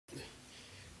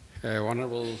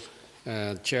Honorable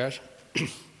Chair,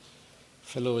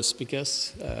 fellow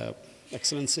speakers,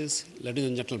 Excellencies, ladies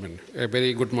and gentlemen, a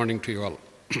very good morning to you all.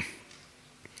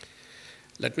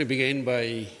 Let me begin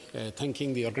by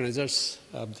thanking the organizers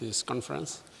of this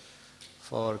conference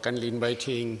for kindly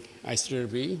inviting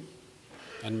ICDDRB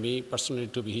and me personally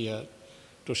to be here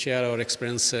to share our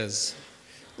experiences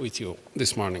with you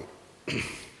this morning.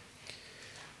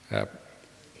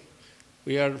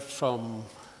 We are from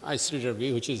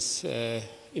ICDDRB, which is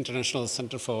International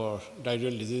Center for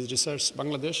Diarrheal Disease Research,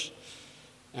 Bangladesh,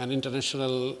 an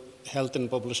international health and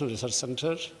population research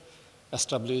center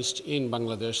established in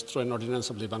Bangladesh through an ordinance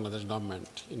of the Bangladesh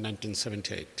government in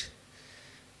 1978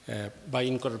 by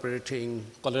incorporating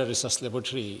cholera research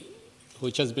laboratory,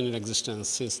 which has been in existence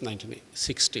since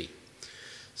 1960.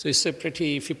 So it's a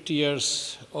pretty 50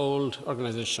 years old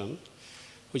organization,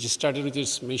 which started with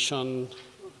its mission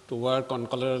to work on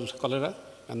cholera,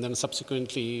 and then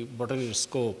subsequently broadened its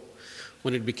scope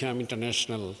when it became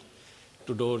international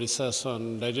to do research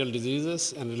on diarrheal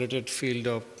diseases and related field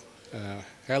of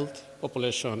health,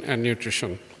 population, and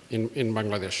nutrition in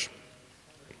Bangladesh.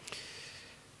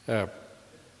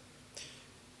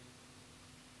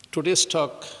 Today's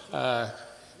talk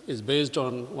is based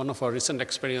on one of our recent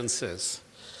experiences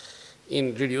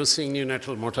in reducing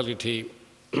neonatal mortality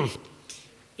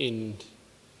in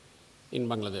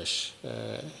Bangladesh.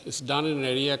 It's done in an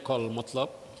area called Matlab,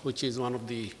 which is one of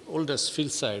the oldest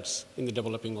field sites in the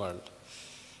developing world.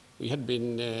 We had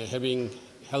been having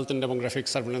health and demographic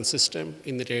surveillance system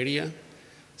in that area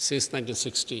since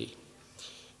 1960.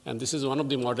 And this is one of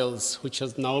the models which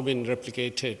has now been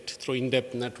replicated through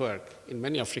in-depth network in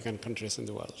many African countries in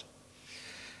the world.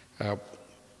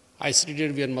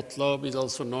 ICDDRB and Matlab is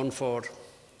also known for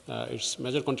its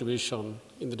major contribution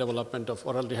in the development of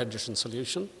oral dehydration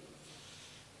solution,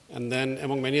 and then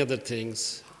among many other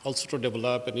things, also to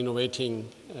develop an innovating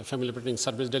family planning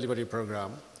service delivery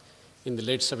program in the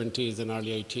late 70s and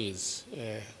early 80s,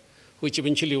 which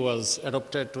eventually was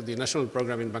adopted to the national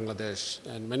program in Bangladesh.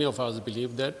 And many of us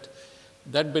believe that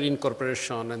that very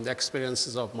incorporation and the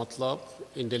experiences of Matlab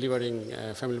in delivering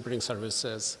family planning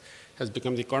services has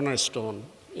become the cornerstone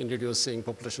in reducing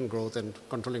population growth and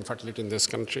controlling fertility in this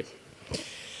country.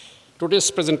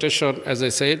 Today's presentation, as I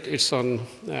said, it's on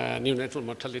neonatal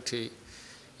mortality.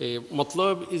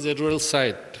 Matlab is a rural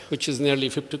site which is nearly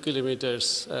 50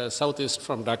 kilometers southeast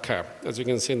from Dhaka, as you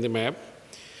can see in the map.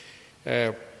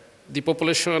 The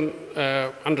population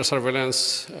under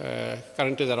surveillance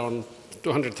currently is around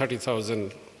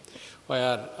 230,000,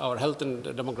 where our health and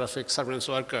demographic surveillance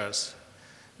workers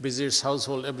visit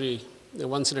household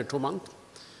once in 2 months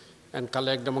and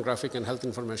collect demographic and health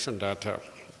information data.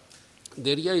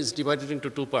 The area is divided into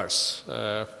two parts.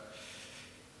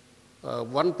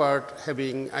 One part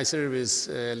having ICDDRB's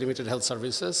limited health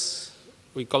services.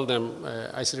 We call them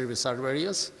ICDDRB served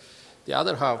areas. The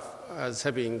other half is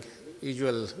having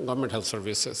usual government health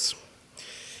services.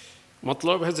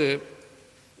 Matlab has a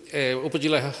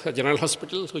Upazila General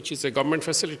Hospital, which is a government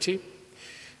facility.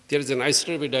 There is an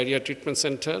ICDDRB diarrhea treatment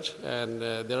center, and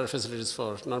there are facilities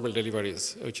for normal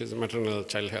deliveries, which is maternal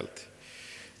child health.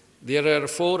 There are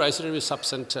 4 ICDDRB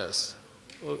sub-centers,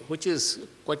 which is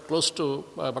quite close to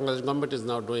Bangladesh government is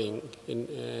now doing,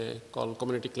 called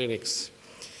community clinics.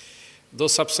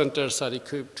 Those sub-centers are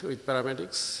equipped with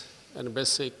paramedics and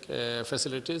basic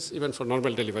facilities, even for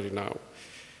normal delivery now,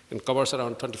 and covers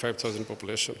around 25,000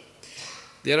 population.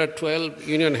 There are 12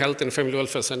 Union Health and Family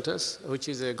Welfare Centers, which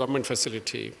is a government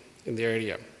facility in the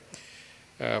area.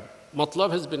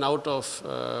 Matlab has been out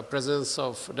of presence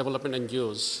of development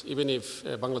NGOs, even if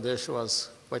Bangladesh was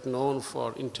quite known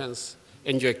for intense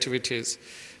NGO activities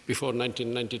before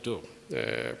 1992.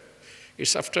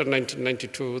 It's after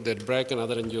 1992 that BRAC and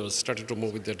other NGOs started to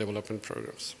move with their development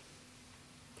programs.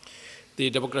 The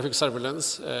demographic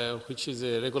surveillance, which is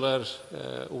a regular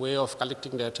way of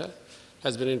collecting data,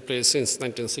 has been in place since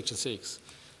 1966.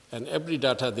 And every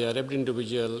data there, every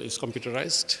individual is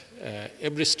computerized.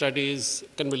 Every studies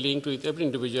can be linked with every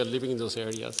individual living in those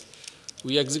areas.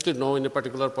 We exactly know in a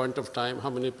particular point of time how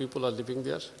many people are living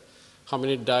there, how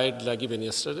many died like even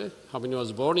yesterday, how many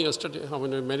was born yesterday, how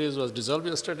many marriages was dissolved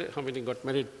yesterday, how many got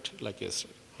married like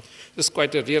yesterday. It's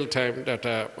quite a real-time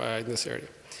data in this area.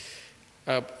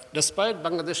 Despite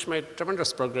Bangladesh made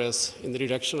tremendous progress in the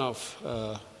reduction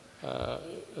of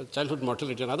childhood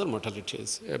mortality and other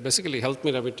mortalities, basically health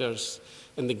parameters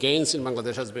and the gains in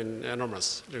Bangladesh has been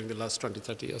enormous during the last 20,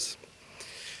 30 years.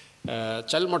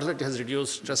 Child mortality has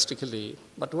reduced drastically,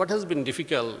 but what has been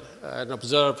difficult and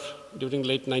observed during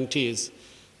late 90s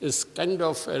is kind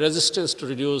of a resistance to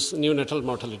reduce neonatal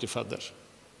mortality further.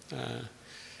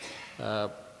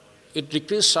 it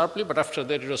decreased sharply, but after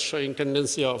that it was showing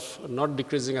tendency of not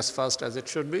decreasing as fast as it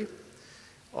should be,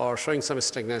 or showing some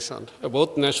stagnation,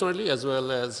 both nationally as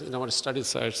well as in our study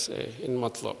sites in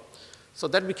Matlab. So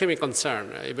that became a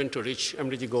concern, even to reach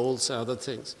MDG goals and other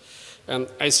things. And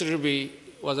ICDDRB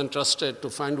was entrusted to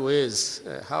find ways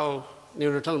how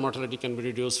neonatal mortality can be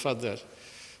reduced further,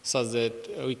 such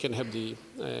that we can have the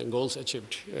goals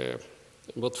achieved,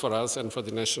 both for us and for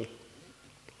the nation.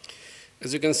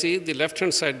 As you can see, the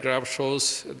left-hand side graph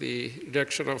shows the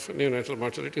reduction of neonatal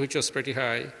mortality, which was pretty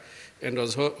high and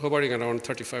was hovering around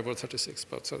 35 or 36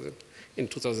 per thousand in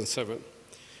 2007.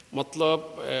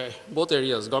 Matlab, both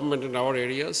areas, government and our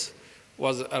areas,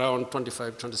 was around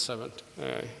 25, 27.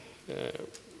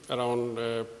 Around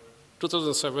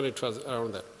 2007, it was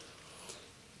around that.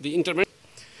 The intervention,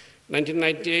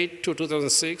 1998 to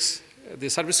 2006, the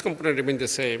service component remained the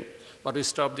same, but we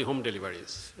stopped the home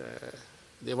deliveries.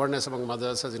 The awareness among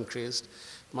mothers has increased.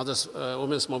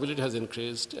 Women's mobility has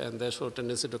increased, and therefore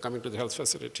tendency to come into the health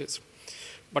facilities.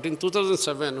 But in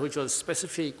 2007, which was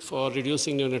specific for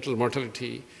reducing neonatal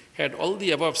mortality, had all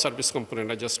the above service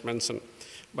component I just mentioned,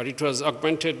 but it was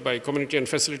augmented by community and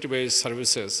facility-based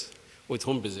services with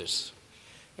home visits.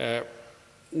 We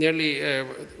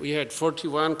had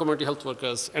 41 community health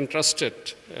workers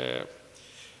entrusted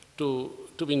to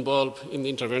be involved in the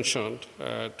intervention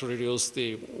to reduce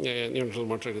the neonatal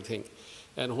mortality thing.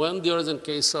 And when there was a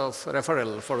case of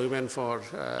referral for women for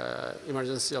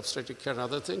emergency obstetric care and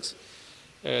other things,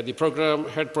 the program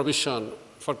had provision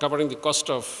for covering the cost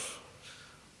of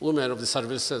women of the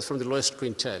services from the lowest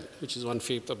quintile, which is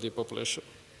 1/5 of the population.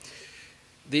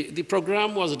 The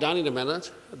program was done in a manner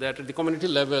that at the community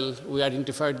level, we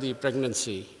identified the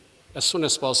pregnancy as soon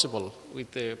as possible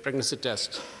with a pregnancy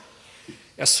test.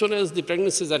 As soon as the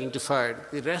pregnancy is identified,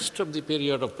 the rest of the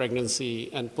period of pregnancy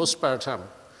and postpartum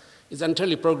is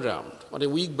entirely programmed on a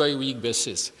week-by-week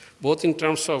basis, both in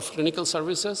terms of clinical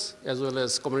services as well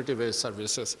as community-based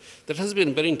services. That has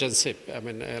been very intensive. I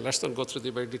mean, let's not go through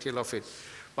the very detail of it.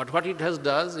 But what it has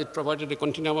done, it provided a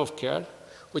continuum of care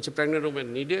which a pregnant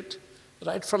woman needed,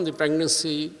 right from the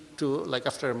pregnancy to like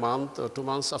after a month or 2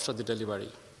 months after the delivery.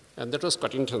 And that was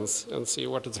quite intense, and see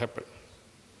what has happened.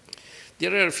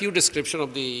 There are a few descriptions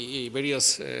of the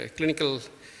various clinical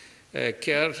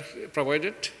care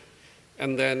provided,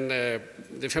 and then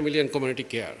the family and community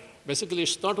care. Basically,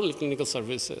 it's not only clinical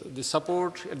services. The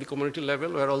support at the community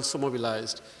level were also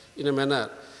mobilized in a manner,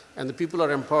 and the people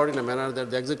are empowered in a manner that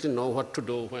they exactly know what to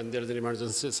do when there is an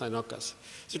emergency sign occurs.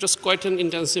 So it was quite an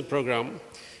intensive program,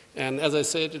 and as I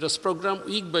said, it was programmed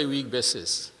week-by-week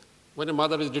basis when a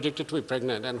mother is detected to be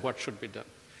pregnant and what should be done,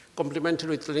 complemented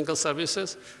with clinical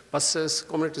services, buses,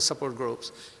 community support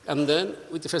groups, and then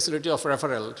with the facility of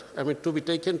referral, to be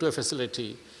taken to a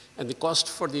facility, and the cost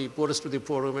for the poorest to the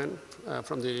poor women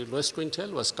from the lowest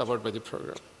quintile was covered by the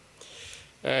program.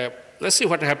 Let's see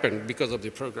what happened because of the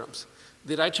programs.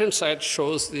 The right-hand side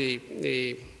shows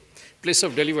the place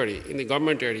of delivery in the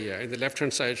government area, and the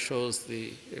left-hand side shows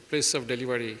the place of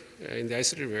delivery in the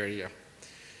ICDDRB area.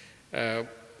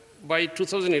 By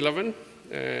 2011,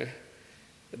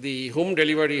 the home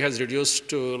delivery has reduced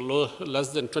to less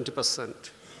than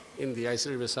 20% in the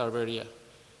ICDDRB served area.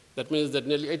 That means that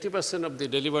nearly 80% of the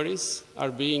deliveries are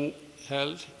being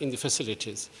held in the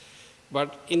facilities.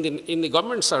 But in the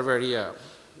government served area,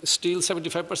 still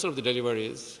 75% of the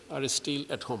deliveries are still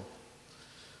at home.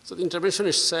 So the intervention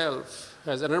itself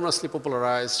has enormously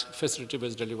popularized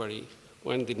facility-based delivery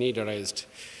when the need arises.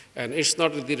 And it's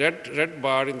not the red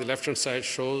bar in the left-hand side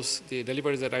shows the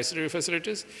deliveries at ICDDRB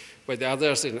facilities, but the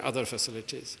others in other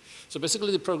facilities. So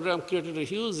basically the program created a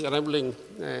huge enabling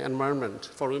environment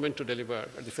for women to deliver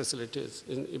at the facilities,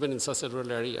 even in such a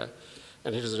rural area,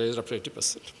 and it has raised up to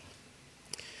 80%.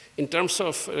 In terms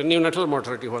of neonatal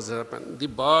mortality, what has happened? The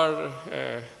bar,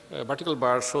 vertical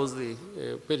bar shows the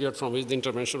period from which the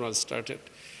intervention was started.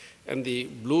 And the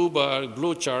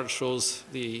blue chart shows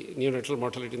the neonatal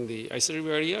mortality in the ICDDRB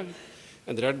area,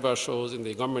 and the red bar shows in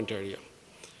the government area.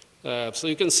 So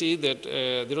you can see that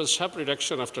there was a sharp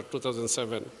reduction after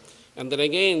 2007. And then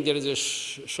again, there is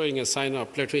showing a sign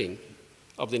of plateauing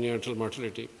of the neonatal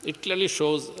mortality. It clearly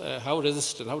shows how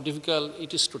resistant, how difficult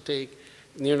it is to take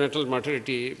neonatal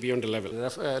mortality beyond a level.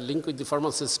 Linked with the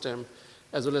formal system,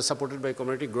 as well as supported by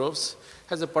community groups,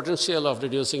 has a potential of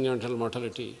reducing neonatal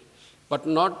mortality, but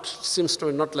seems to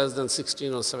be not less than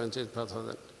 16 or 17 per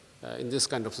thousand in this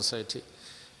kind of society.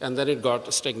 And then it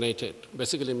got stagnated,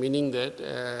 basically meaning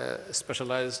that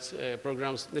specialized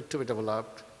programs need to be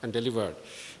developed and delivered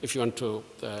if you want to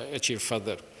achieve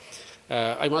further.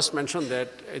 I must mention that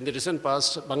in the recent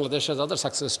past, Bangladesh has other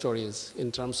success stories in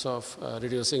terms of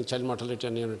reducing child mortality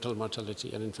and neonatal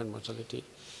mortality and infant mortality.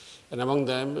 And among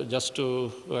them, just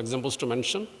two examples to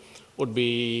mention, would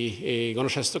be a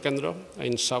Ganashastha Kendra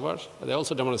in Savar. They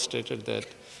also demonstrated that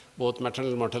both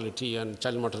maternal mortality and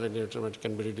child mortality and neonatal mortality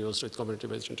can be reduced with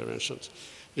community-based interventions.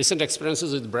 Recent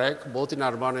experiences with BRAC, both in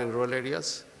urban and rural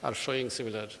areas, are showing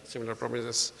similar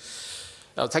promises.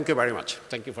 Thank you very much.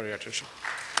 Thank you for your attention.